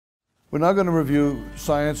We're now going to review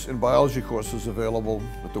science and biology courses available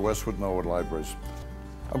at the Westwood and Norwood libraries.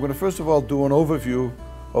 I'm going to first of all do an overview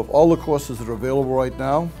of all the courses that are available right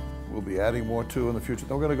now. We'll be adding more to in the future.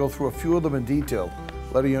 Then we're going to go through a few of them in detail,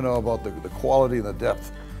 letting you know about the quality and the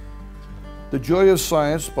depth. The Joy of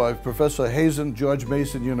Science by Professor Hazen, George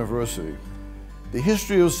Mason University. The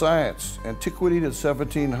History of Science, Antiquity to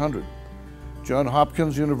 1700. Johns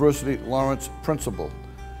Hopkins University Lawrence Principal.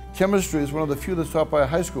 Chemistry is one of the few that's taught by a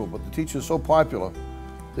high school, but the teacher is so popular,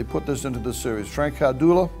 they put this into the series. Frank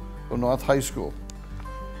Cardula from North High School.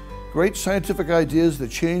 Great Scientific Ideas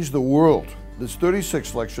That Change the World. There's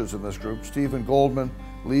 36 lectures in this group. Stephen Goldman,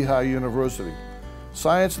 Lehigh University.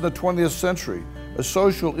 Science in the 20th Century, a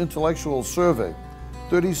Social Intellectual Survey.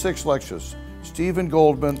 36 lectures. Stephen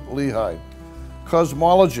Goldman, Lehigh.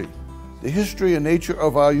 Cosmology, The History and Nature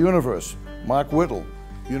of Our Universe. Mark Whittle,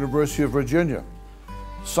 University of Virginia.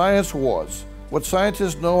 Science Wars, What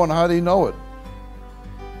Scientists Know and How They Know It.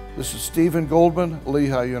 This is Stephen Goldman,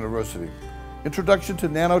 Lehigh University. Introduction to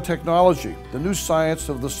Nanotechnology, The New Science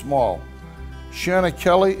of the Small. Shanna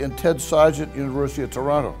Kelly and Ted Sargent, University of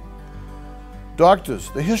Toronto.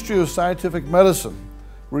 Doctors, The History of Scientific Medicine,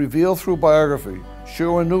 revealed through biography.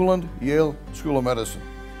 Sherwin Newland, Yale School of Medicine.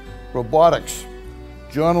 Robotics,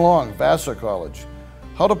 John Long, Vassar College.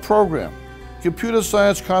 How to Program, Computer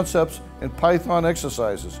Science Concepts and Python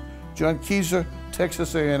Exercises. John Kieser,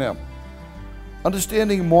 Texas A&M.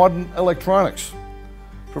 Understanding Modern Electronics,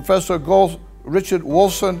 Professor Richard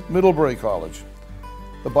Wolfson, Middlebury College.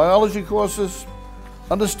 The biology courses,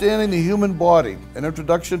 Understanding the Human Body, An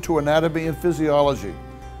Introduction to Anatomy and Physiology.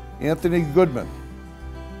 Anthony Goodman.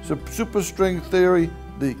 Superstring Theory,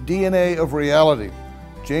 The DNA of Reality.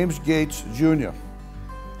 James Gates, Jr.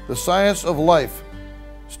 The Science of Life,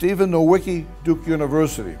 Stephen Nowicki, Duke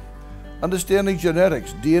University. Understanding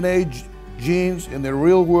Genetics, DNA Genes in Their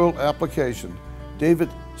Real-World Application. David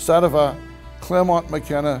Sadova, Claremont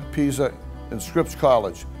McKenna, Pisa, and Scripps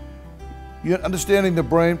College. Understanding the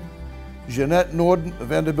Brain, Jeanette Norden,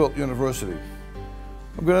 Vanderbilt University.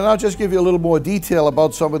 I'm going to now just give you a little more detail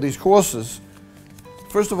about some of these courses.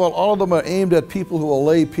 First of all of them are aimed at people who are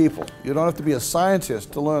lay people. You don't have to be a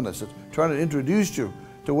scientist to learn this. It's trying to introduce you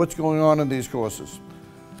to what's going on in these courses.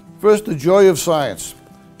 First, The Joy of Science,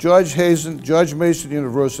 George Hazen, George Mason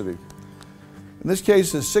University. In this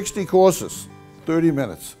case, there's 60 courses, 30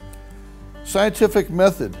 minutes. Scientific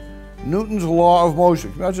Method, Newton's Law of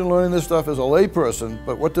Motion. Imagine learning this stuff as a layperson,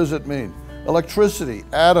 but what does it mean? Electricity,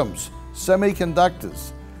 atoms,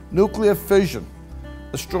 semiconductors, nuclear fission,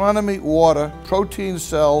 astronomy, water, protein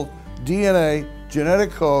cell, DNA, genetic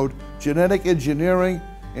code, genetic engineering,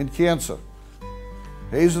 and cancer.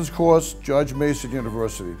 Hazen's course, George Mason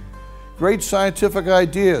University. Great Scientific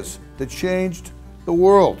Ideas That Changed the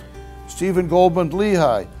World. Stephen Goldman,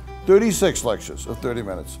 Lehigh, 36 lectures of 30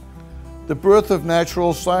 minutes. The Birth of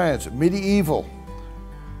Natural Science, Medieval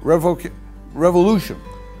Revolution.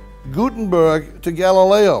 Gutenberg to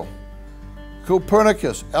Galileo.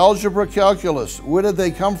 Copernicus, Algebra Calculus, Where Did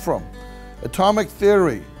They Come From? Atomic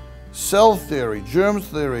Theory, Cell Theory, Germ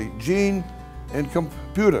Theory, Gene and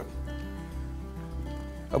Computer.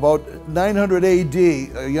 About 900 AD,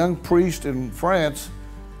 a young priest in France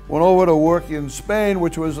went over to work in Spain,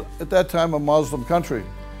 which was at that time a Muslim country.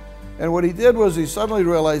 And what he did was he suddenly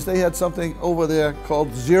realized they had something over there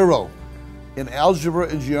called zero in algebra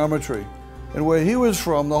and geometry. And where he was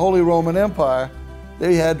from, the Holy Roman Empire,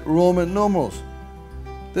 they had Roman numerals.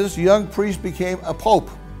 This young priest became a pope,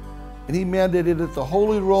 and he mandated that the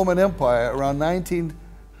Holy Roman Empire around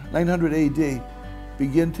 900 AD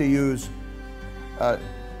begin to use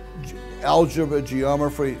algebra,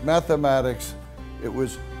 geometry, mathematics. It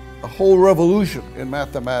was a whole revolution in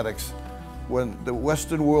mathematics when the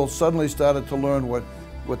Western world suddenly started to learn what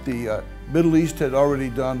the Middle East had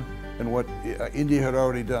already done and what India had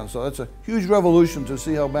already done. So that's a huge revolution to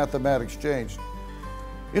see how mathematics changed.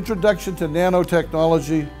 Introduction to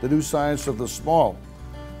Nanotechnology, The New Science of the Small.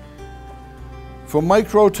 From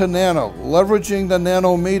micro to nano, leveraging the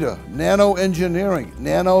nanometer, nanoengineering,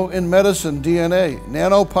 nano in medicine, DNA,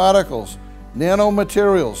 nanoparticles,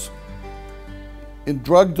 nanomaterials, in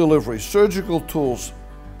drug delivery, surgical tools,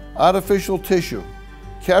 artificial tissue,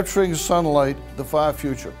 capturing sunlight, the far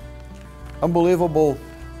future. Unbelievable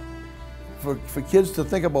for kids to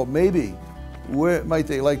think about maybe where might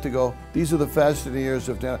they like to go. These are the fascinating years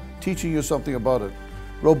of teaching you something about it.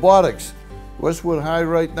 Robotics. Westwood High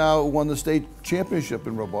right now won the state championship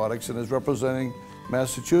in robotics and is representing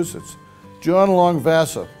Massachusetts. John Long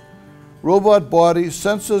Vassar. Robot bodies,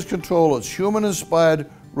 sensors, controllers, human-inspired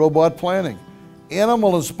robot planning,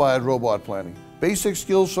 animal-inspired robot planning, basic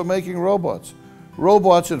skills for making robots,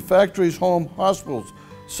 robots in factories, homes, hospitals,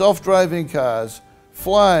 self-driving cars,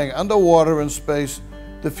 flying, underwater, in space,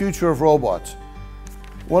 the future of robots.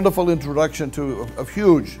 Wonderful introduction to a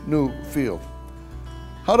huge new field.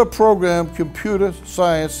 How to program computer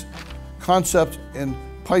science concepts in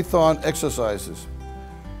Python exercises.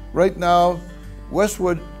 Right now,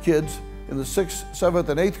 Westwood kids in the 6th, 7th,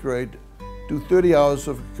 and 8th grade do 30 hours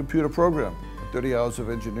of computer program, 30 hours of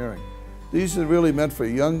engineering. These are really meant for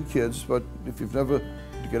young kids, but if you've never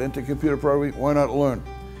get into computer programming, why not learn?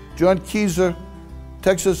 John Keyser,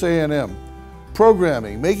 Texas A&M.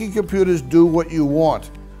 Programming, making computers do what you want.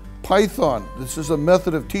 Python, this is a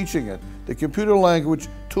method of teaching it. The computer language,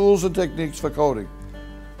 tools and techniques for coding.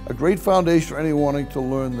 A great foundation for anyone wanting to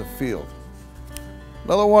learn the field.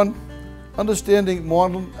 Another one, understanding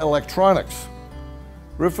modern electronics.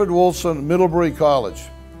 Rifford Wilson, Middlebury College.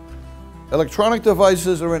 Electronic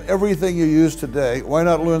devices are in everything you use today. Why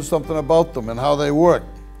not learn something about them and how they work?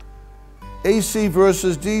 AC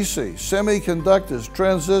versus DC, semiconductors,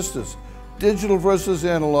 transistors, digital versus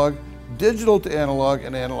analog, digital to analog,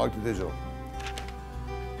 and analog to digital.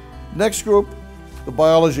 Next group, the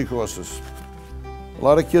biology courses. A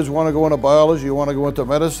lot of kids want to go into biology, you want to go into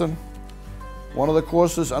medicine. One of the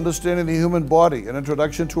courses, Understanding the Human Body, an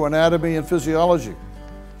Introduction to Anatomy and Physiology.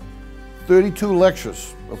 32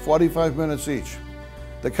 lectures of 45 minutes each.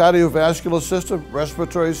 The cardiovascular system,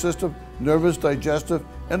 respiratory system, nervous, digestive,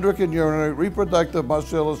 endocrine, urinary, reproductive,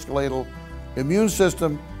 musculoskeletal, immune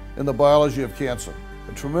system, and the biology of cancer.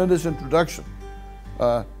 A tremendous introduction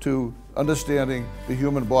to understanding the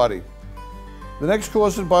human body. The next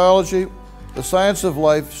course in biology, The Science of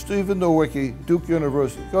Life, Stephen Nowicki, Duke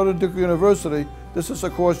University. Go to Duke University, this is a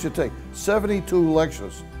course you take. 72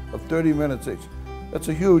 lectures of 30 minutes each. That's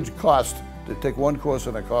a huge cost to take one course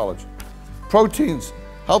in a college. Proteins,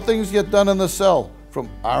 how things get done in the cell, from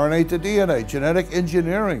RNA to DNA, genetic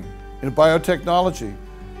engineering in biotechnology,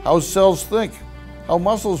 how cells think, how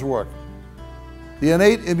muscles work, the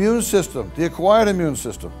innate immune system, the acquired immune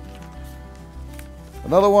system.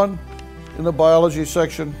 Another one in the biology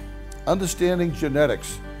section, Understanding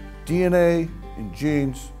Genetics, DNA and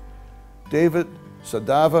Genes. David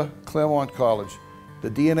Sadava, Claremont College. The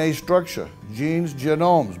DNA structure, genes,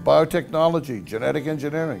 genomes, biotechnology, genetic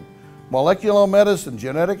engineering, molecular medicine,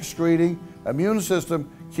 genetic screening, immune system,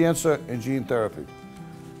 cancer, and gene therapy.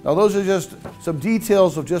 Now those are just some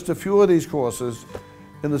details of just a few of these courses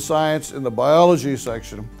in the science and the biology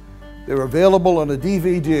section. They're available on a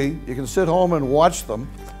DVD. You can sit home and watch them.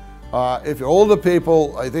 If you're older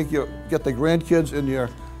people, I think you get the grandkids and your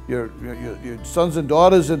sons and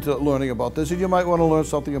daughters into learning about this, and you might want to learn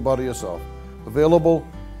something about it yourself. Available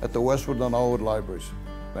at the Westwood and Donahue libraries.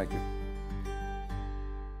 Thank you.